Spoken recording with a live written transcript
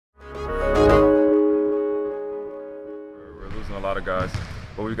lot of guys.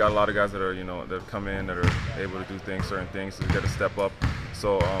 But we've got a lot of guys that are, that have come in that are able to do certain things, so we got to step up.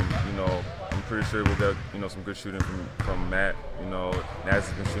 So, I'm pretty sure we'll get, some good shooting from Matt. Naz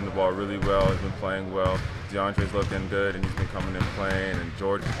has been shooting the ball really well. He's been playing well. DeAndre's looking good, and he's been coming in playing. And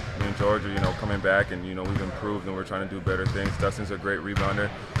George are, coming back, and, we've improved, and we're trying to do better things. Dustin's a great rebounder.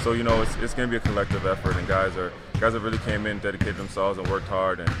 So, it's going to be a collective effort, and guys have really came in, dedicated themselves, and worked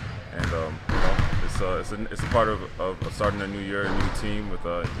hard, and it's a part of starting a new year, a new team with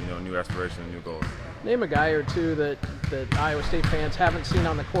new aspirations and new goals. Name a guy or two that Iowa State fans haven't seen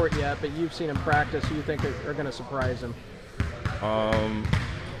on the court yet, but you've seen him practice, who you think are going to surprise him. Well,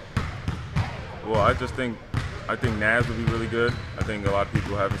 I think Naz would be really good. I think a lot of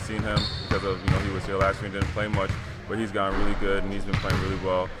people haven't seen him because of he was here last year and didn't play much, but he's gotten really good and he's been playing really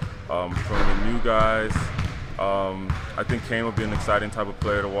well. From the new guys, I think Kane will be an exciting type of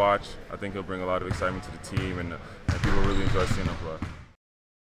player to watch. I think he'll bring a lot of excitement to the team, and people really enjoy seeing him play.